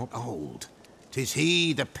 though not old. 'Tis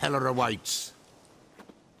he the Peller awaits.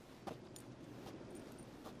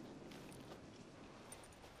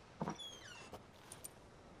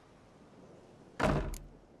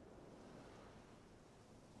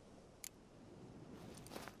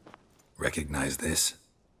 Recognize this?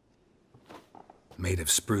 Made of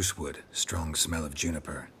spruce wood, strong smell of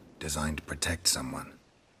juniper, designed to protect someone.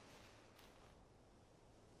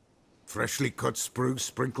 Freshly cut spruce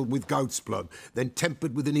sprinkled with goat's blood, then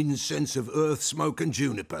tempered with an incense of earth, smoke and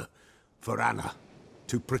juniper. For Anna,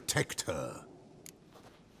 to protect her.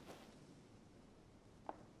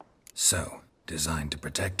 So, designed to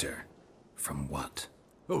protect her. From what?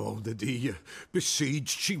 Oh, the dear.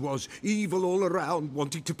 Besieged she was, evil all around,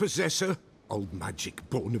 wanting to possess her. Old magic,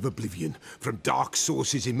 born of oblivion, from dark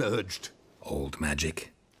sources emerged. Old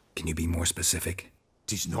magic? Can you be more specific?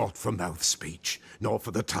 'Tis not for mouth speech, nor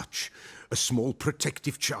for the touch. A small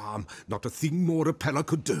protective charm, not a thing more a Peller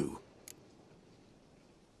could do.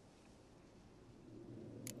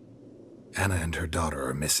 Anna and her daughter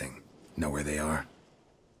are missing. Know where they are?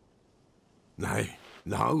 Nay,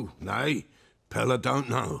 nay. Peller don't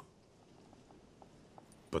know.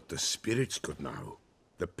 But the spirits could know.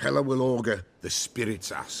 The Peller will augur, the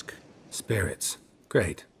spirits ask. Spirits?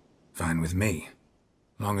 Great. Fine with me.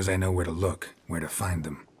 Long as I know where to look, where to find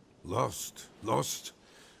them. Lost,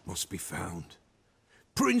 must be found.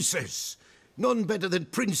 Princess! None better than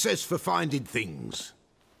Princess for finding things.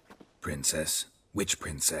 Princess? Which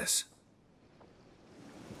princess?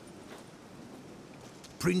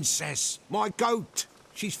 Princess, my goat!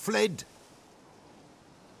 She's fled.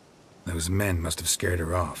 Those men must have scared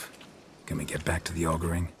her off. Can we get back to the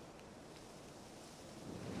auguring?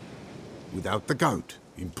 Without the goat,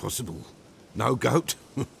 impossible. No goat,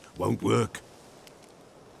 won't work.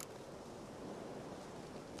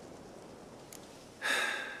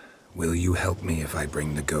 Will you help me if I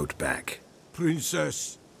bring the goat back?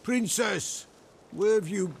 Princess, where have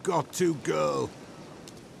you got to, girl?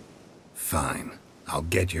 Fine, I'll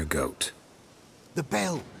get your goat. The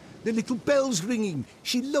bell, the little bell's ringing.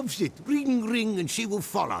 She loves it. Ring, ring, and she will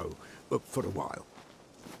follow. For a while.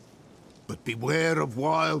 But beware of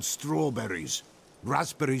wild strawberries.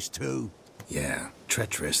 Raspberries, too. Yeah,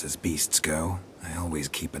 treacherous as beasts go. I always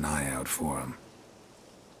keep an eye out for them.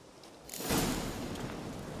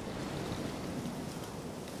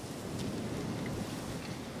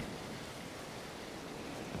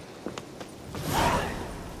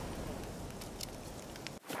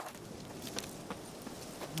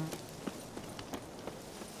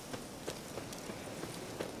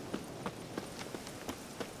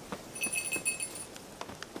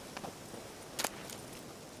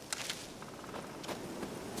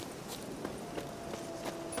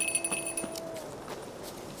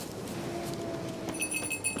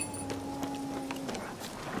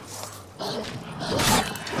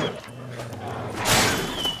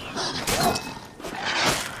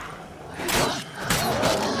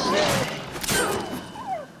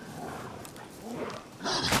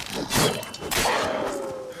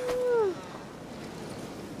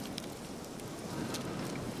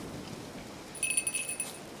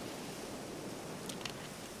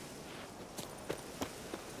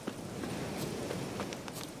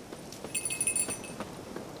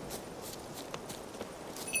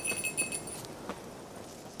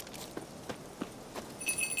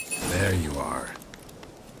 There you are.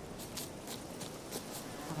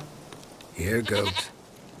 Here, goat.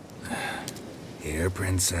 Here,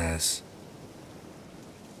 princess.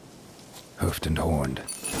 Hoofed and horned.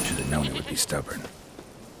 Should have known it would be stubborn.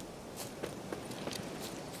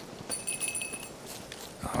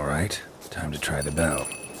 All right, time to try the bell.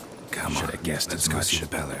 Come on, should have guessed as much.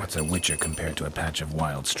 What's a witcher compared to a patch of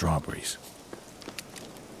wild strawberries?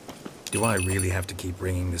 Do I really have to keep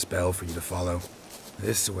ringing this bell for you to follow?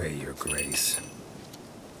 This way, your grace.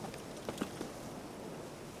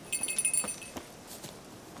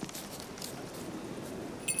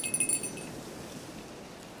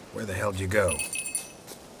 Where the hell do you go?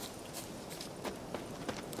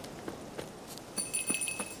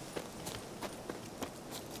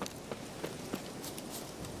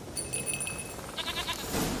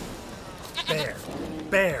 Bear!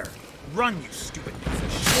 Bear! Run, you stupid piece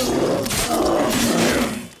of shit!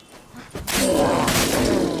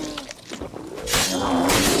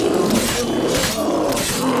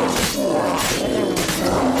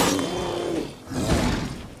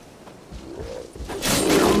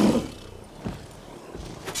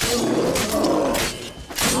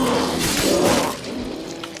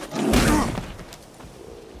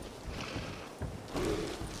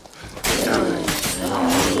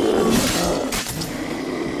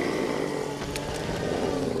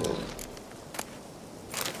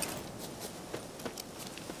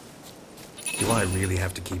 Do I really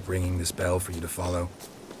have to keep ringing this bell for you to follow?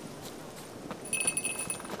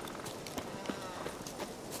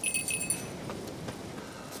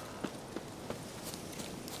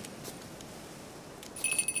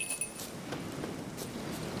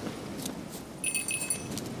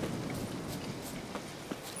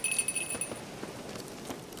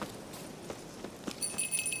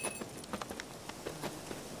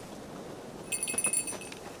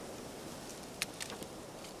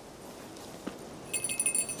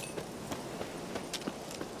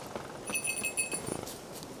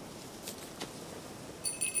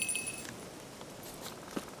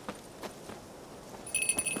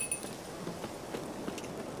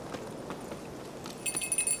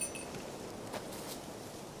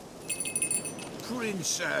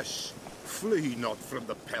 Princess, flee not from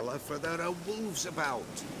the pillar, for there are wolves about.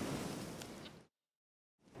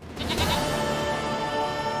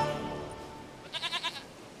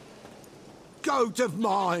 Goat of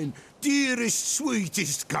mine, dearest,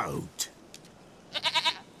 sweetest goat.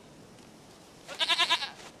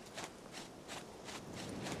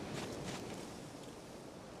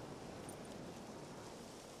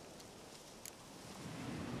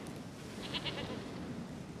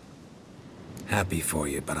 Happy for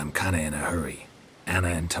you, but I'm kinda in a hurry. Anna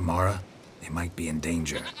and Tamara, they might be in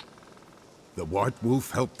danger. The White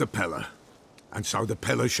Wolf helped the Peller, and so the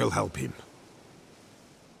Peller shall help him.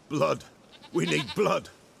 Blood. We need blood.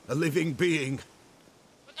 A living being.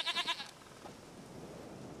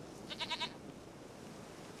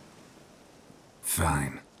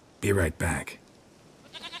 Fine. Be right back.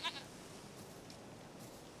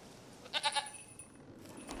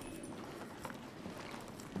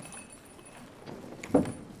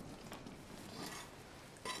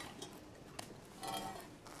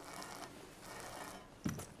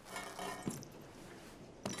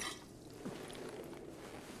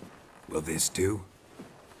 Will this do?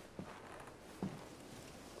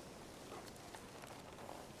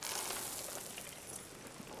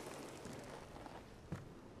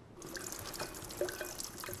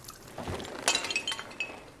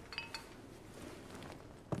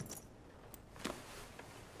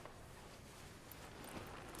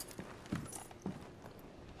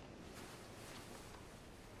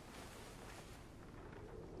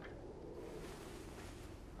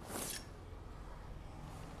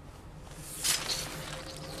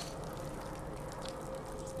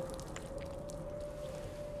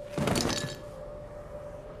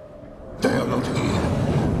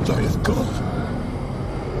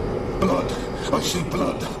 I see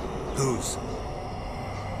blood. Whose?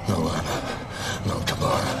 No Anna, no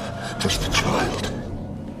Tamara, just the child.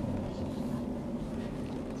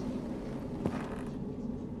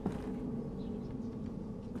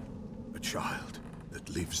 A child that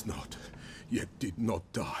lives not, yet did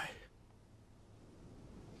not die.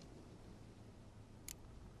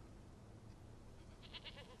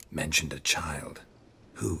 Mentioned a child.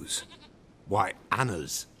 Whose? Why,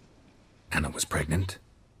 Anna's. Anna was pregnant?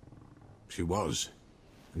 She was,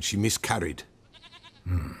 and she miscarried.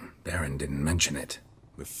 Baron didn't mention it.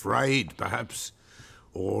 Afraid, perhaps,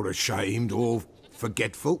 or ashamed, or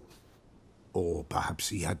forgetful. Or perhaps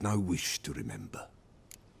he had no wish to remember.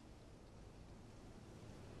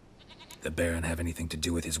 The Baron have anything to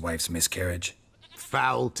do with his wife's miscarriage?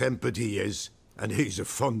 Foul-tempered he is, and he's a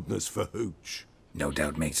fondness for hooch. No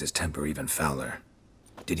doubt makes his temper even fouler.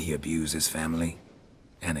 Did he abuse his family?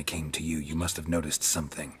 Anna came to you. You must have noticed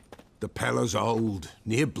something. The Pella's old,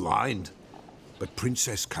 near blind. But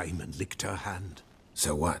Princess came and licked her hand.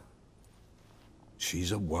 So what?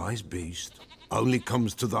 She's a wise beast. Only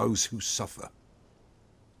comes to those who suffer.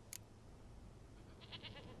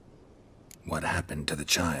 What happened to the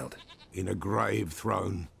child? In a grave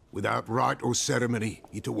thrown. Without rite or ceremony,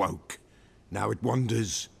 it awoke. Now it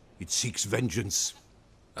wanders. It seeks vengeance.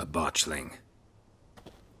 A botchling.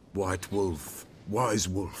 White wolf, wise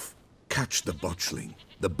wolf. Catch the botchling.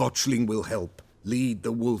 The botchling will help. Lead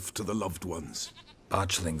the wolf to the loved ones.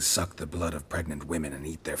 Botchlings suck the blood of pregnant women and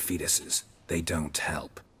eat their fetuses. They don't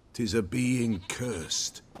help. 'Tis a being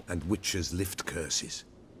cursed, and witches lift curses.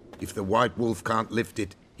 If the white wolf can't lift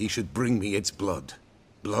it, he should bring me its blood.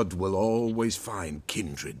 Blood will always find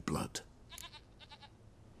kindred blood.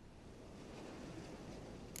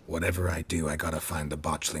 Whatever I do, I gotta find the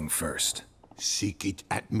botchling first. Seek it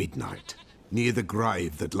at midnight, near the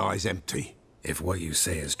grave that lies empty. If what you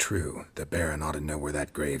say is true, the Baron ought to know where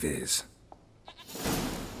that grave is.